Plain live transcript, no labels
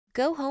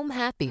Go home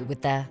happy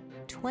with the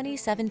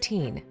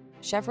 2017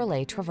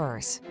 Chevrolet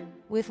Traverse.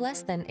 With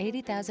less than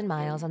 80,000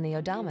 miles on the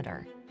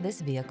odometer,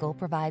 this vehicle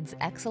provides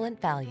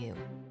excellent value.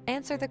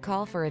 Answer the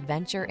call for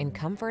adventure in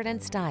comfort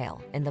and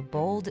style in the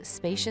bold,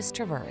 spacious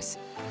Traverse.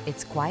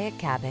 Its quiet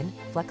cabin,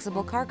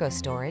 flexible cargo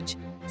storage,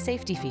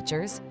 safety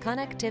features,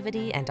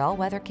 connectivity, and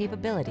all-weather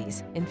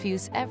capabilities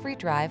infuse every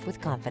drive with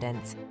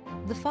confidence.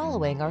 The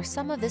following are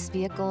some of this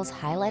vehicle's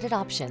highlighted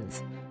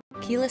options: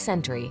 keyless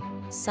entry,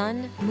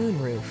 sun,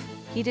 moonroof,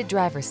 heated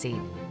driver's seat,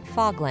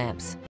 fog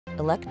lamps,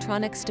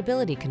 electronic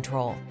stability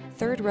control,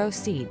 third row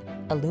seat,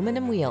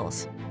 aluminum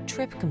wheels,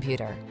 trip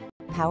computer,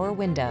 power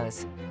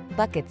windows,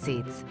 bucket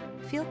seats.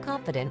 Feel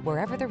confident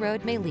wherever the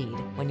road may lead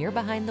when you're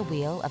behind the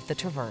wheel of the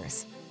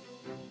Traverse.